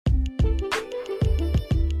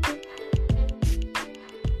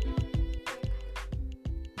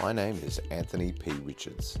My name is Anthony P.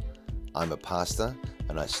 Richards. I'm a pastor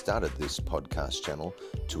and I started this podcast channel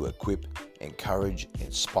to equip, encourage,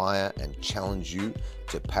 inspire and challenge you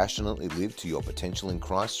to passionately live to your potential in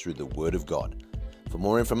Christ through the Word of God. For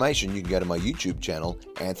more information, you can go to my YouTube channel,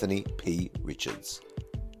 Anthony P. Richards.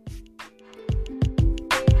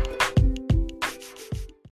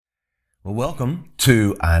 Well, welcome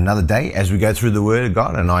to another day as we go through the Word of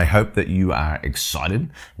God, and I hope that you are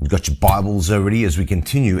excited. You've got your Bibles already as we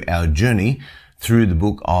continue our journey through the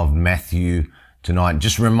book of Matthew tonight.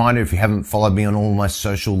 Just a reminder, if you haven't followed me on all my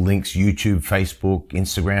social links, YouTube, Facebook,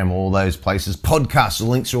 Instagram, all those places, podcasts, the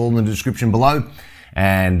links are all in the description below.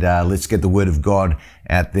 And let's get the Word of God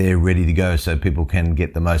out there ready to go so people can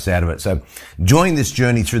get the most out of it. So join this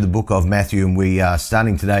journey through the book of Matthew, and we are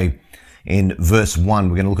starting today in verse 1.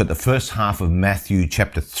 We're going to look at the first half of Matthew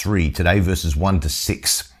chapter 3 today, verses 1 to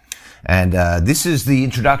 6. And this is the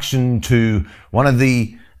introduction to one of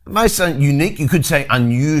the most unique, you could say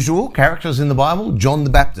unusual characters in the Bible, John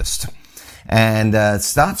the Baptist. And it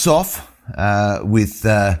starts off with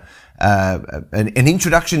an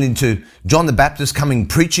introduction into John the Baptist coming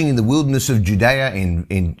preaching in the wilderness of Judea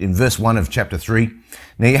in verse 1 of chapter 3.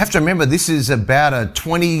 Now you have to remember this is about a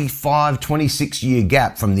 26 year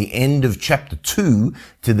gap from the end of chapter 2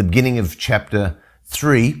 to the beginning of chapter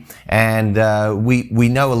 3. And we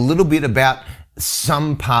know a little bit about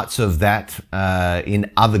some parts of that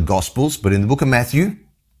in other Gospels, but in the book of Matthew,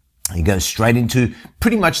 he goes straight into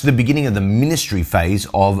pretty much the beginning of the ministry phase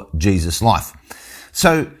of Jesus' life.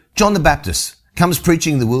 So John the Baptist comes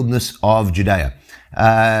preaching in the wilderness of Judea.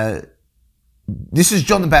 This is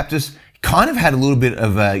John the Baptist. Kind of had a little bit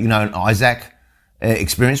of an Isaac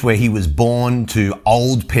experience where he was born to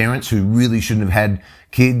old parents who really shouldn't have had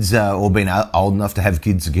kids or been old enough to have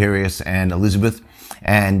kids, Zacharias and Elizabeth.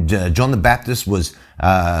 And John the Baptist was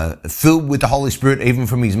filled with the Holy Spirit even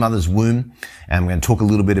from his mother's womb. And we're going to talk a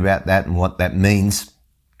little bit about that and what that means.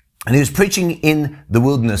 And he was preaching in the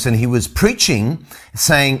wilderness, and he was preaching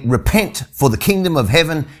saying, repent, for the kingdom of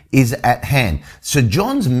heaven is at hand. So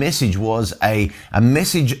John's message was a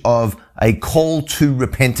message of a call to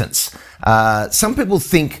repentance. Some people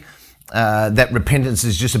think that repentance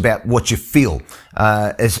is just about what you feel,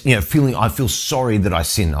 feeling, I feel sorry that I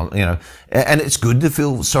sin, and it's good to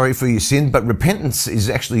feel sorry for your sin, but repentance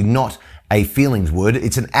is actually not a feelings word.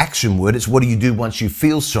 It's an action word. It's what do you do once you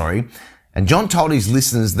feel sorry? And John told his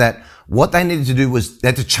listeners that what they needed to do was they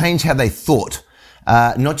had to change how they thought,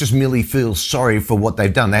 not just merely feel sorry for what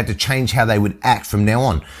they've done. They had to change how they would act from now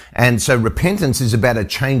on. And so repentance is about a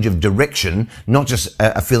change of direction, not just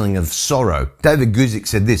a feeling of sorrow. David Guzik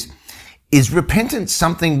said this, is repentance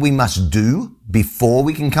something we must do before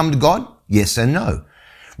we can come to God? Yes and no.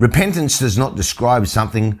 Repentance does not describe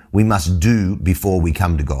something we must do before we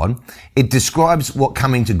come to God. It describes what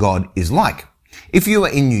coming to God is like. If you are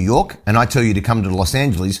in New York and I tell you to come to Los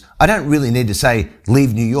Angeles, I don't really need to say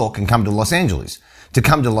leave New York and come to Los Angeles. To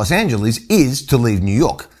come to Los Angeles is to leave New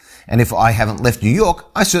York. And if I haven't left New York,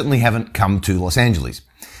 I certainly haven't come to Los Angeles.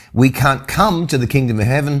 We can't come to the kingdom of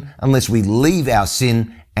heaven unless we leave our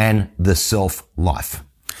sin and the self-life.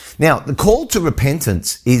 Now, the call to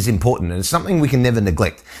repentance is important, and it's something we can never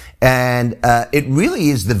neglect. And it really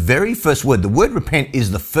is the very first word. The word repent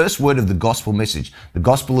is the first word of the gospel message, the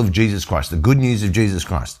gospel of Jesus Christ, the good news of Jesus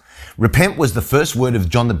Christ. Repent was the first word of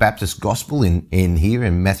John the Baptist's gospel in here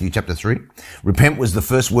in Matthew chapter 3. Repent was the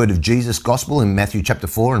first word of Jesus' gospel in Matthew chapter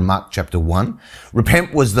 4 and Mark chapter 1.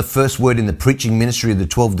 Repent was the first word in the preaching ministry of the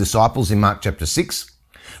 12 disciples in Mark chapter 6.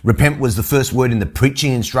 Repent was the first word in the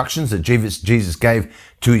preaching instructions that Jesus gave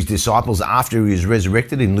to his disciples after he was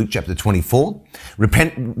resurrected in Luke chapter 24.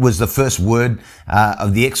 Repent was the first word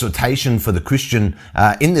of the exhortation for the Christian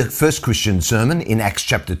in the first Christian sermon in Acts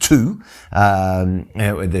chapter 2,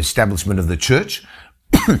 the establishment of the church.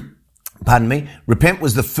 Pardon me. Repent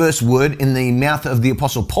was the first word in the mouth of the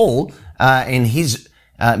Apostle Paul in his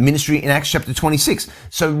ministry in Acts chapter 26.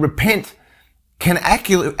 So repent can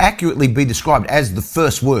accurately be described as the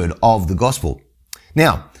first word of the gospel.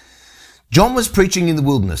 Now, John was preaching in the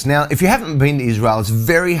wilderness. Now, if you haven't been to Israel, it's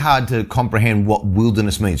very hard to comprehend what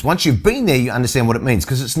wilderness means. Once you've been there, you understand what it means,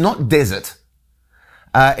 because it's not desert.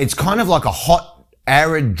 It's kind of like a hot,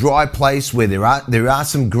 arid, dry place where there are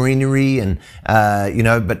some greenery and,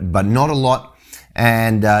 but not a lot.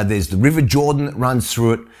 And, there's the River Jordan that runs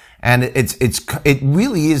through it. And it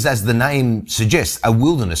really is, as the name suggests, a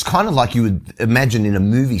wilderness, kind of like you would imagine in a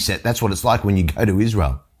movie set. That's what it's like when you go to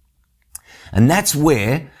Israel. And that's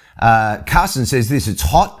where Carson says this: it's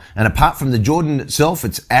hot, and apart from the Jordan itself,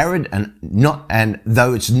 it's arid and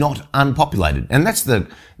though it's not unpopulated. And that's the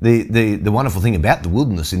wonderful thing about the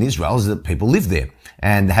wilderness in Israel, is that people live there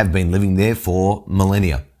and have been living there for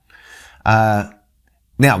millennia.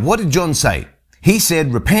 Now, what did John say? He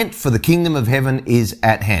said, repent, for the kingdom of heaven is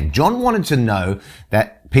at hand. John wanted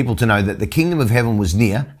people to know that the kingdom of heaven was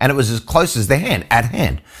near, and it was as close as their hand, at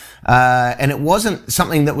hand. And it wasn't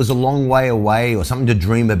something that was a long way away or something to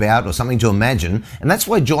dream about or something to imagine. And that's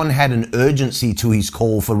why John had an urgency to his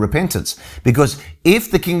call for repentance. Because if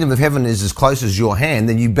the kingdom of heaven is as close as your hand,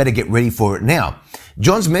 then you better get ready for it now.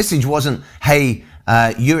 John's message wasn't, hey,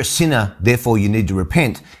 you're a sinner, therefore you need to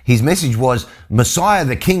repent. His message was, Messiah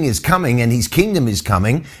the King is coming and his kingdom is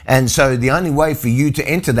coming. And so the only way for you to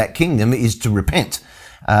enter that kingdom is to repent.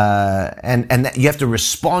 And that you have to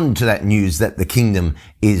respond to that news that the kingdom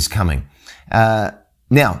is coming.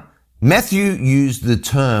 Now, Matthew used the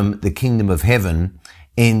term the kingdom of heaven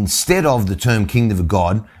instead of the term kingdom of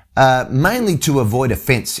God, mainly to avoid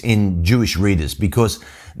offense in Jewish readers, because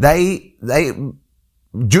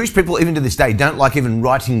Jewish people, even to this day, don't like even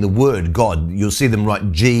writing the word God. You'll see them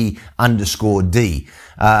write G_D.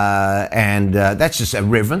 That's just a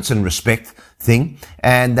reverence and respect thing.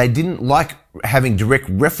 And they didn't like having direct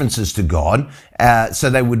references to God, so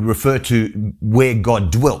they would refer to where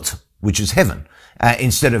God dwelt, which is heaven,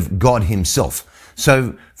 instead of God himself.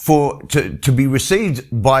 So to be received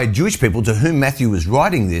by Jewish people to whom Matthew was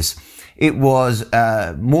writing this, it was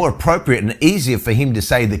more appropriate and easier for him to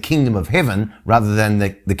say the kingdom of heaven rather than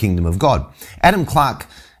the kingdom of God. Adam Clark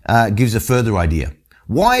gives a further idea.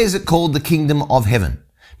 Why is it called the kingdom of heaven?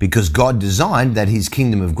 Because God designed that his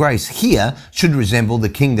kingdom of grace here should resemble the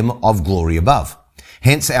kingdom of glory above.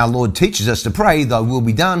 Hence our Lord teaches us to pray, thy will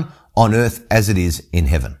be done on earth as it is in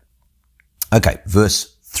heaven. Okay,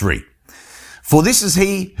 verse 3. For this is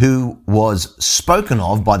he who was spoken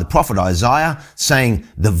of by the prophet Isaiah, saying,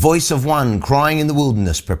 the voice of one crying in the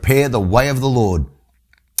wilderness, prepare the way of the Lord,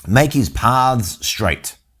 make his paths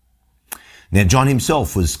straight. Now John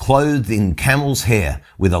himself was clothed in camel's hair,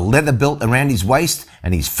 with a leather belt around his waist,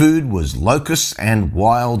 and his food was locusts and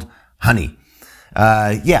wild honey.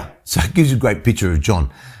 So it gives you a great picture of John.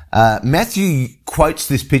 Matthew quotes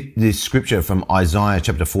this scripture from Isaiah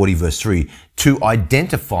chapter 40 verse 3 to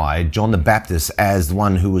identify John the Baptist as the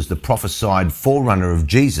one who was the prophesied forerunner of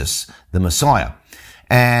Jesus, the Messiah.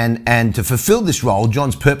 And to fulfill this role,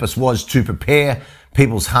 John's purpose was to prepare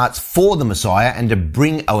people's hearts for the Messiah and to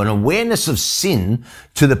bring an awareness of sin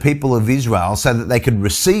to the people of Israel so that they could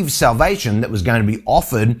receive salvation that was going to be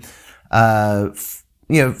offered,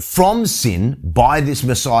 from sin by this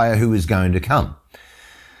Messiah who is going to come.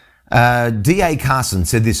 D.A. Carson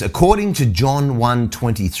said this: according to John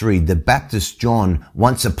 1:23, the Baptist John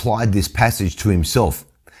once applied this passage to himself.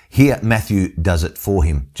 Here, Matthew does it for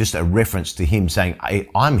him. Just a reference to him saying,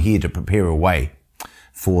 I'm here to prepare a way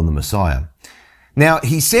for the Messiah. Now,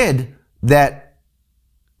 he said that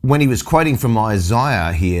when he was quoting from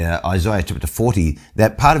Isaiah here, Isaiah chapter 40,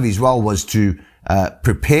 that part of his role was to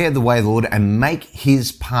prepare the way of the Lord and make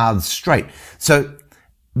his paths straight. So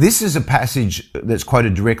this is a passage that's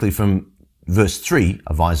quoted directly from verse 3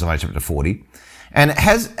 of Isaiah chapter 40. And it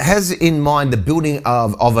has in mind the building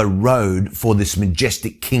of a road for this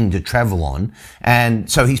majestic king to travel on.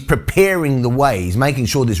 And so he's preparing the way. He's making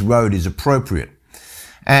sure this road is appropriate.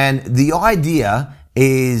 And the idea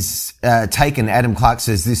is taken, Adam Clark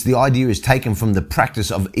says this, the idea is taken from the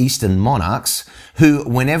practice of Eastern monarchs who,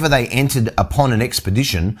 whenever they entered upon an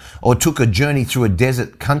expedition or took a journey through a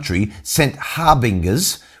desert country, sent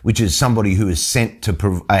harbingers, which is somebody who is sent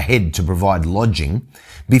ahead to provide lodging,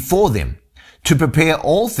 before them, to prepare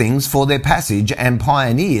all things for their passage, and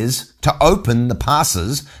pioneers to open the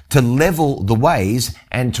passes, to level the ways,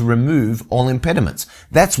 and to remove all impediments.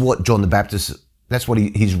 That's what John the Baptist, that's what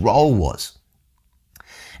his role was.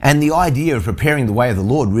 And the idea of preparing the way of the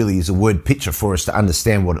Lord really is a word picture for us to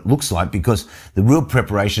understand what it looks like, because the real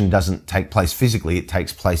preparation doesn't take place physically, it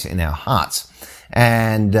takes place in our hearts.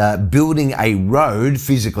 And building a road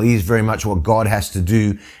physically is very much what God has to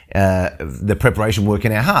do, the preparation work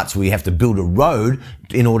in our hearts. We have to build a road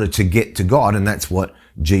in order to get to God, and that's what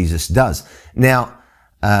Jesus does. Now,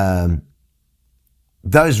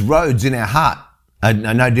 those roads in our heart are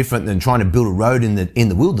no different than trying to build a road in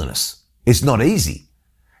the wilderness. It's not easy.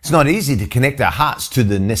 It's not easy to connect our hearts to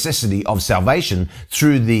the necessity of salvation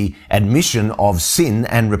through the admission of sin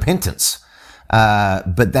and repentance.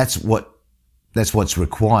 But that's what's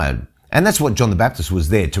required. And that's what John the Baptist was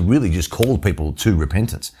there to really just call people to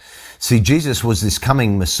repentance. See, Jesus was this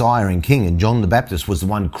coming Messiah and King, and John the Baptist was the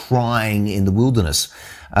one crying in the wilderness.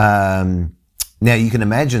 Now you can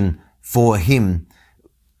imagine for him,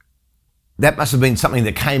 that must have been something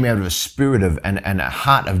that came out of a spirit of and a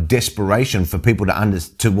heart of desperation for people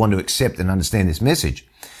to want to accept and understand this message.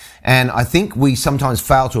 And I think we sometimes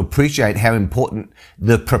fail to appreciate how important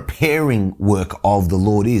the preparing work of the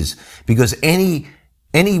Lord is, because any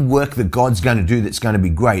work that God's going to do that's going to be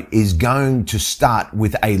great is going to start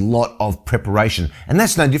with a lot of preparation. And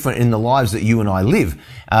that's no different in the lives that you and I live.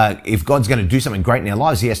 If God's going to do something great in our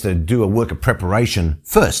lives, he has to do a work of preparation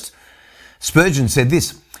first. Spurgeon said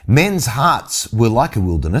this: men's hearts were like a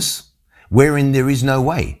wilderness, wherein there is no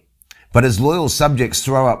way. But as loyal subjects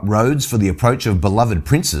throw up roads for the approach of beloved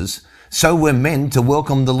princes, so were men to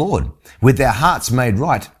welcome the Lord, with their hearts made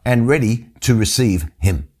right and ready to receive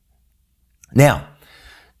him. Now,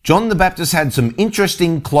 John the Baptist had some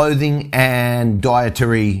interesting clothing and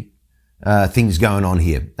dietary things going on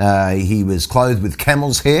here. He was clothed with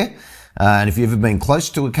camel's hair. And if you've ever been close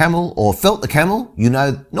to a camel or felt the camel, you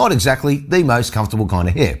know not exactly the most comfortable kind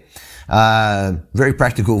of hair. Very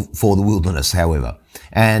practical for the wilderness, however.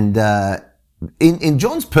 And in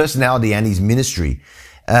John's personality and his ministry,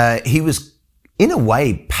 he was in a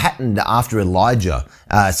way patterned after Elijah.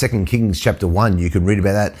 2 Kings chapter 1, you can read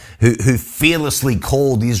about that, who fearlessly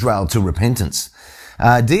called Israel to repentance.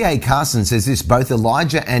 D.A. Carson says this: both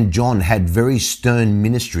Elijah and John had very stern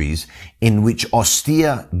ministries in which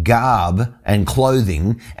austere garb and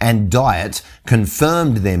clothing and diet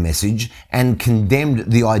confirmed their message and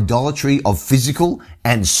condemned the idolatry of physical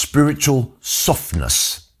and spiritual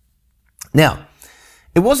softness. Now,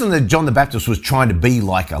 it wasn't that John the Baptist was trying to be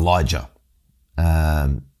like Elijah,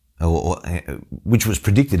 which was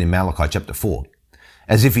predicted in Malachi chapter 4,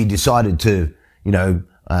 as if he decided to,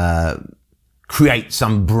 create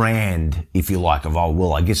some brand, if you like, of, oh,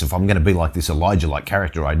 well, I guess if I'm going to be like this Elijah-like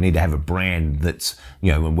character, I need to have a brand that's,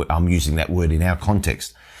 I'm using that word in our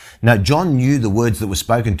context. Now, John knew the words that were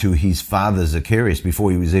spoken to his father Zacharias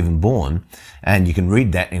before he was even born, and you can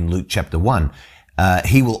read that in Luke chapter 1.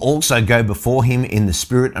 He will also go before him in the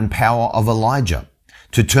spirit and power of Elijah,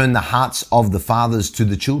 to turn the hearts of the fathers to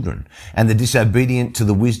the children, and the disobedient to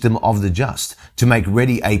the wisdom of the just, to make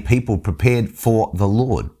ready a people prepared for the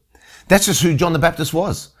Lord. That's just who John the Baptist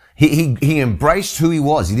was. He embraced who he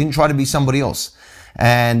was. He didn't try to be somebody else.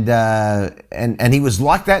 And he was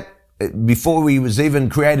like that before he was even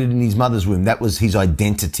created in his mother's womb. That was his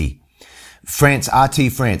identity. R.T.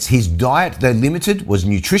 France, his diet, though limited, was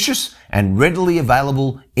nutritious and readily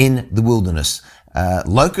available in the wilderness.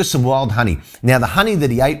 Locusts and wild honey. Now, the honey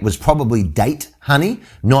that he ate was probably date honey,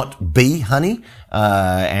 not bee honey.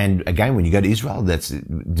 And again, when you go to Israel, that's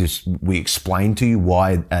just, we explain to you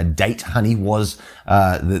why date honey was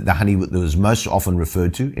the honey that was most often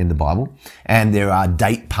referred to in the Bible. And there are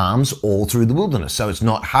date palms all through the wilderness, so it's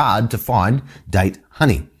not hard to find date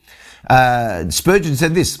honey. Spurgeon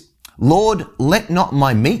said this: Lord, let not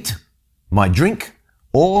my meat, my drink,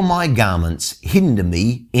 or my garments hinder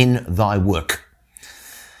me in thy work.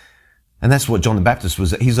 And that's what John the Baptist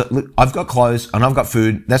was. He's like, look, I've got clothes and I've got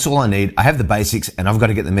food. That's all I need. I have the basics and I've got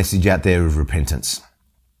to get the message out there of repentance.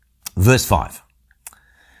 Verse 5.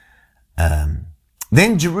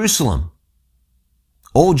 Then Jerusalem,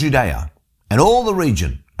 all Judea, and all the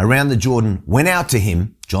region around the Jordan went out to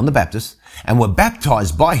him, John the Baptist, and were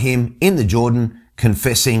baptized by him in the Jordan,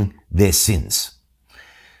 confessing their sins.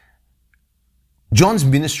 John's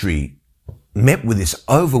ministry met with this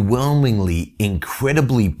overwhelmingly,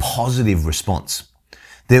 incredibly positive response.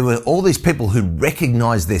 There were all these people who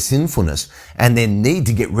recognized their sinfulness and their need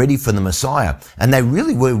to get ready for the Messiah, and they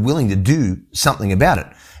really were willing to do something about it.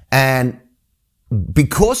 And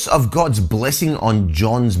because of God's blessing on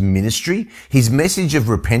John's ministry, his message of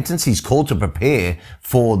repentance, he's called to prepare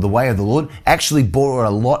for the way of the Lord, actually bore a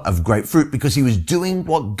lot of great fruit because he was doing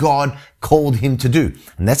what God called him to do.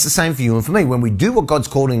 And that's the same for you and for me. When we do what God's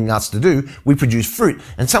calling us to do, we produce fruit.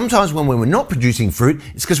 And sometimes when we're not producing fruit,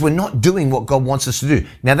 it's because we're not doing what God wants us to do.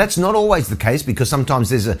 Now, that's not always the case because sometimes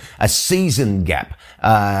there's a season gap.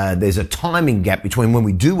 There's a timing gap between when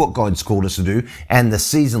we do what God's called us to do and the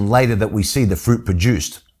season later that we see the fruit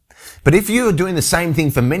produced. But if you're doing the same thing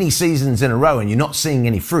for many seasons in a row and you're not seeing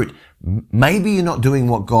any fruit, maybe you're not doing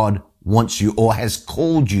what God wants you or has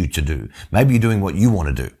called you to do. Maybe you're doing what you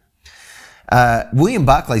want to do. William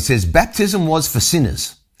Barclay says, baptism was for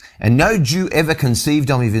sinners, and no Jew ever conceived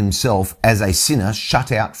of himself as a sinner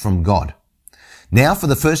shut out from God. Now, for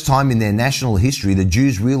the first time in their national history, the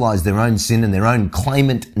Jews realized their own sin and their own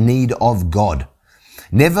claimant need of God.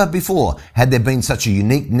 Never before had there been such a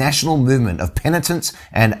unique national movement of penitence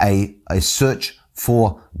and a search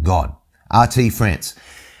for God. R.T. France.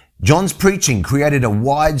 John's preaching created a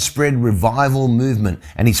widespread revival movement,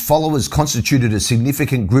 and his followers constituted a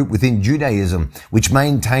significant group within Judaism, which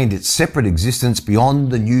maintained its separate existence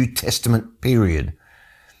beyond the New Testament period.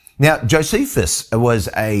 Now, Josephus was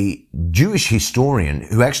a Jewish historian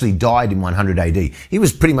who actually died in 100 AD. He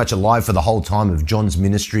was pretty much alive for the whole time of John's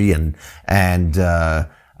ministry and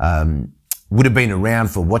would have been around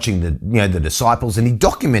for watching the disciples, and he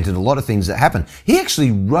documented a lot of things that happened. He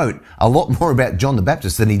actually wrote a lot more about John the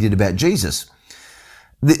Baptist than he did about Jesus.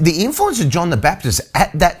 The influence of John the Baptist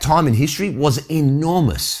at that time in history was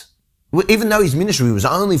enormous, even though his ministry was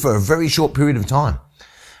only for a very short period of time.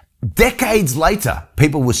 Decades later,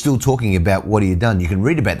 people were still talking about what he had done. You can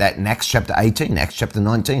read about that in Acts chapter 18, Acts chapter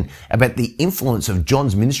 19, about the influence of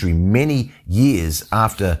John's ministry many years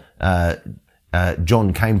after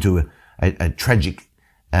John came to a tragic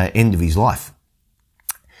end of his life.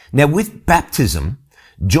 Now, with baptism,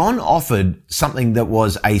 John offered something that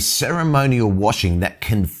was a ceremonial washing that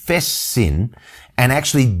confessed sin and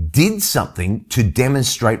actually did something to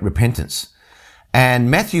demonstrate repentance.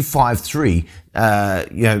 And Matthew 5:3,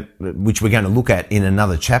 which we're going to look at in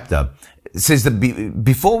another chapter, says that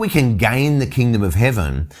before we can gain the kingdom of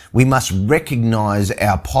heaven, we must recognize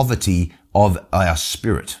our poverty of our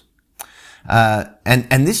spirit.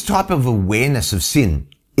 And this type of awareness of sin,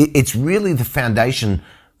 it's really the foundation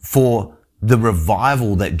for the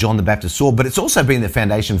revival that John the Baptist saw, but it's also been the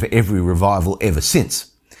foundation for every revival ever since.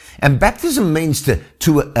 And baptism means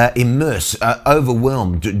to immerse,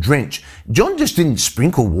 overwhelm, to drench. John just didn't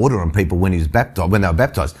sprinkle water on people when they were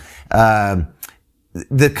baptized.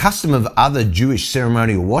 The custom of other Jewish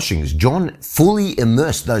ceremonial washings, John fully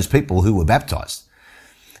immersed those people who were baptized.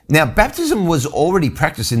 Now, baptism was already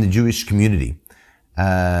practiced in the Jewish community,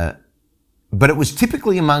 but it was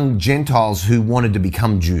typically among Gentiles who wanted to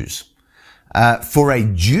become Jews. For a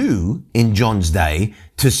Jew in John's day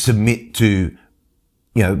to submit to,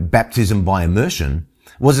 baptism by immersion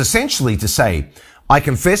was essentially to say, I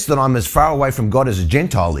confess that I'm as far away from God as a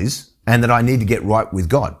Gentile is, and that I need to get right with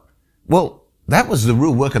God. Well, that was the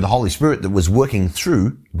real work of the Holy Spirit that was working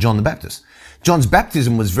through John the Baptist. John's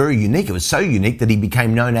baptism was very unique. It was so unique that he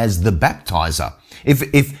became known as the baptizer.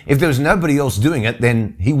 If there was nobody else doing it,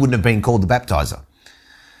 then he wouldn't have been called the baptizer.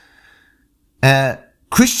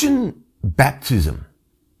 Christian baptism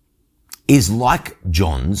is like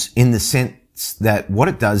John's in the sense that what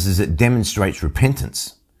it does is it demonstrates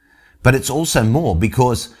repentance. But it's also more,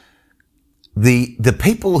 because the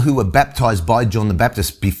people who were baptized by John the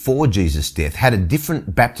Baptist before Jesus' death had a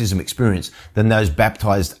different baptism experience than those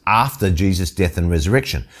baptized after Jesus' death and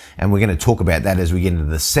resurrection. And we're going to talk about that as we get into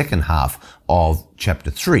the second half of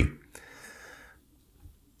chapter 3.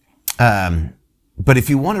 But if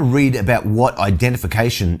you want to read about what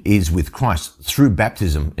identification is with Christ through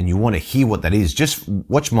baptism, and you want to hear what that is, just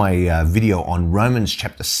watch my video on Romans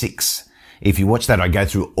chapter 6. If you watch that, I go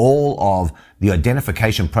through all of the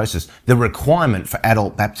identification process, the requirement for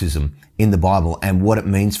adult baptism in the Bible and what it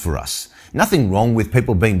means for us. Nothing wrong with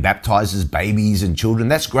people being baptized as babies and children.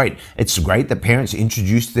 That's great. It's great that parents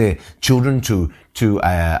introduce their children to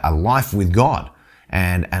a life with God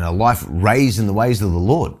and a life raised in the ways of the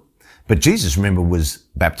Lord. But Jesus, remember, was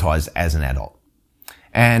baptized as an adult.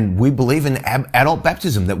 And we believe in adult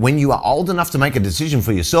baptism, that when you are old enough to make a decision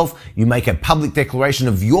for yourself, you make a public declaration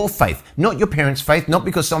of your faith, not your parents' faith, not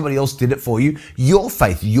because somebody else did it for you, your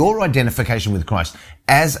faith, your identification with Christ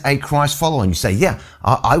as a Christ follower. And you say, yeah,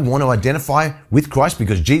 I want to identify with Christ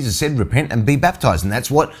because Jesus said, repent and be baptized. And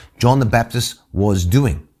that's what John the Baptist was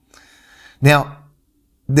doing. Now,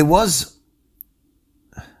 there was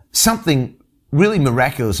something really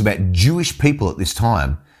miraculous about Jewish people at this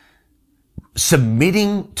time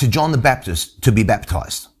submitting to John the Baptist to be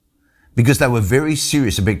baptized, because they were very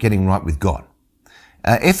serious about getting right with God.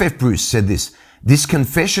 F.F. Bruce said this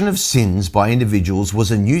confession of sins by individuals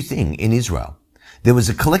was a new thing in Israel. There was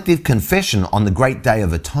a collective confession on the great day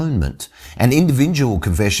of atonement, and individual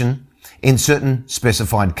confession in certain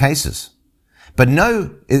specified cases. But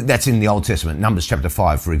that's in the Old Testament, Numbers chapter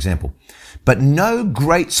 5, for example. But no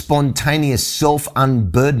great spontaneous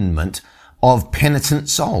self-unburdenment of penitent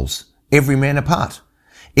souls, every man apart.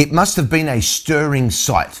 It must have been a stirring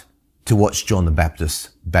sight to watch John the Baptist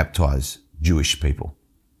baptize Jewish people.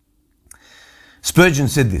 Spurgeon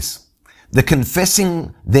said this: the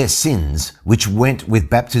confessing their sins, which went with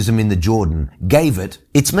baptism in the Jordan, gave it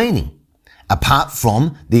its meaning. Apart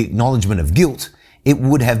from the acknowledgement of guilt, it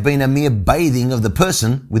would have been a mere bathing of the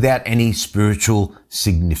person without any spiritual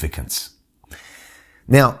significance.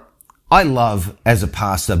 Now, I love, as a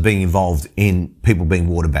pastor, being involved in people being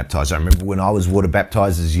water baptized. I remember when I was water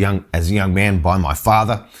baptized as a young man by my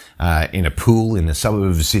father in a pool in the suburb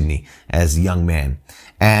of Sydney as a young man.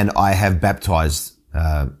 And I have baptized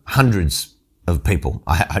hundreds of people.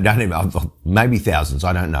 I don't even, maybe thousands,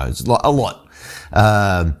 I don't know. It's a lot.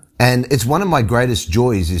 And it's one of my greatest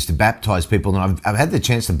joys is to baptize people. And I've had the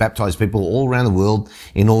chance to baptize people all around the world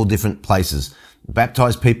in all different places.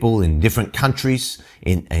 Baptize people in different countries,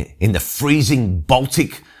 in the freezing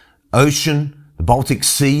Baltic Ocean, the Baltic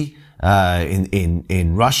Sea,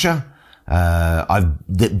 in Russia. I've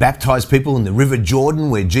baptized people in the River Jordan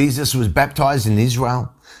where Jesus was baptized in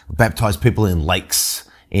Israel. I've baptized people in lakes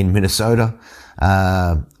in Minnesota.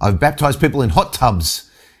 I've baptized people in hot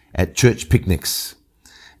tubs at church picnics.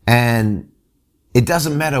 And it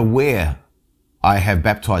doesn't matter where I have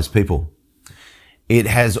baptized people. It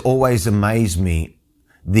has always amazed me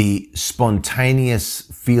the spontaneous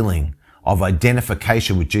feeling of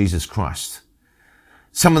identification with Jesus Christ.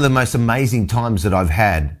 Some of the most amazing times that I've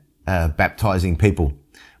had baptizing people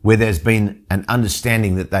where there's been an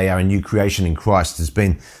understanding that they are a new creation in Christ. There's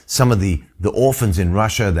been some of the orphans in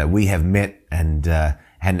Russia that we have met and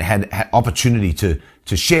had opportunity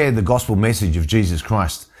to share the gospel message of Jesus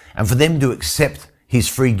Christ, and for them to accept his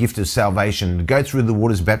free gift of salvation, to go through the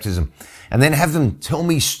waters of baptism, and then have them tell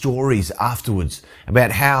me stories afterwards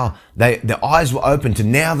about how their eyes were open to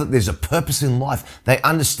now that there's a purpose in life. They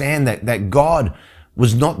understand that God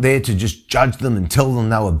was not there to just judge them and tell them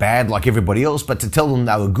they were bad like everybody else, but to tell them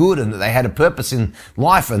they were good and that they had a purpose in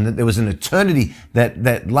life and that there was an eternity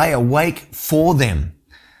that lay awake for them.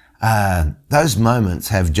 Those moments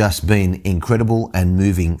have just been incredible and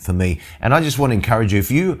moving for me. And I just want to encourage you, if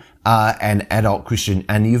you are an adult Christian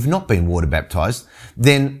and you've not been water baptized,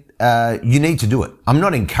 then you need to do it. I'm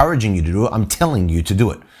not encouraging you to do it. I'm telling you to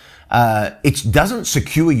do it. It doesn't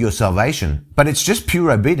secure your salvation, but it's just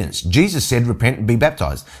pure obedience. Jesus said, repent and be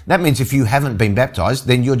baptized. That means if you haven't been baptized,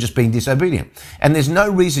 then you're just being disobedient. And there's no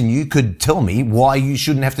reason you could tell me why you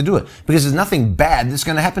shouldn't have to do it, because there's nothing bad that's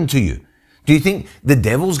going to happen to you. Do you think the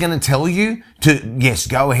devil's going to tell you to, yes,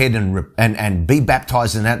 go ahead and be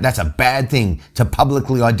baptized and that's a bad thing to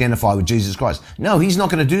publicly identify with Jesus Christ? No, he's not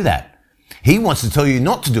going to do that. He wants to tell you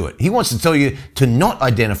not to do it. He wants to tell you to not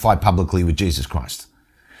identify publicly with Jesus Christ.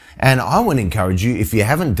 And I want to encourage you, if you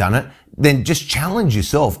haven't done it, then just challenge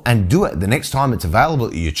yourself and do it the next time it's available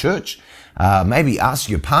at your church. Maybe ask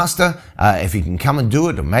your pastor if he can come and do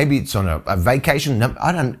it, or maybe it's on a vacation. No,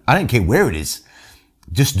 I don't care where it is.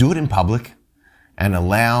 Just do it in public and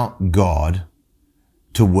allow God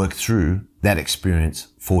to work through that experience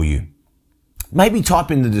for you. Maybe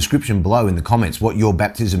type in the description below in the comments what your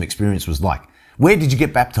baptism experience was like. Where did you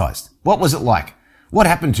get baptized? What was it like? What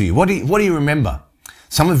happened to you? What do you remember?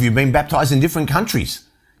 Some of you have been baptized in different countries.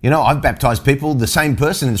 You know, I've baptized people, the same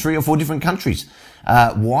person, in 3 or 4 different countries.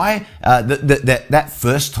 Why? That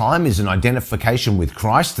first time is an identification with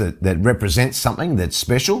Christ that represents something that's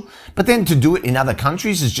special. But then to do it in other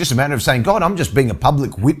countries is just a matter of saying, God, I'm just being a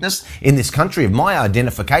public witness in this country of my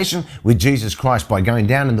identification with Jesus Christ by going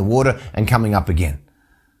down in the water and coming up again.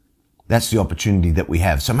 That's the opportunity that we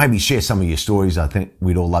have. So maybe share some of your stories. I think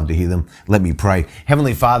we'd all love to hear them. Let me pray.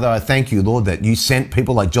 Heavenly Father, I thank you, Lord, that you sent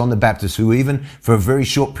people like John the Baptist who even for a very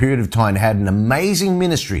short period of time had an amazing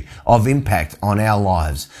ministry of impact on our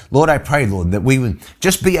lives. Lord, I pray, Lord, that we would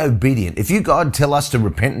just be obedient. If you, God, tell us to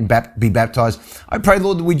repent and be baptized, I pray,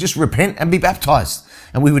 Lord, that we just repent and be baptized.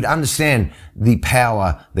 And we would understand the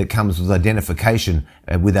power that comes with identification,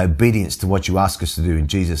 with obedience to what you ask us to do. In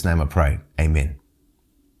Jesus' name I pray. Amen.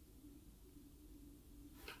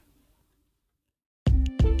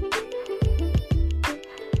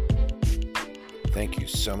 Thank you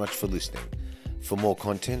so much for listening. For more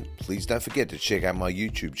content, please don't forget to check out my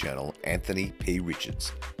YouTube channel, Anthony P.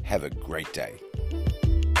 Richards. Have a great day.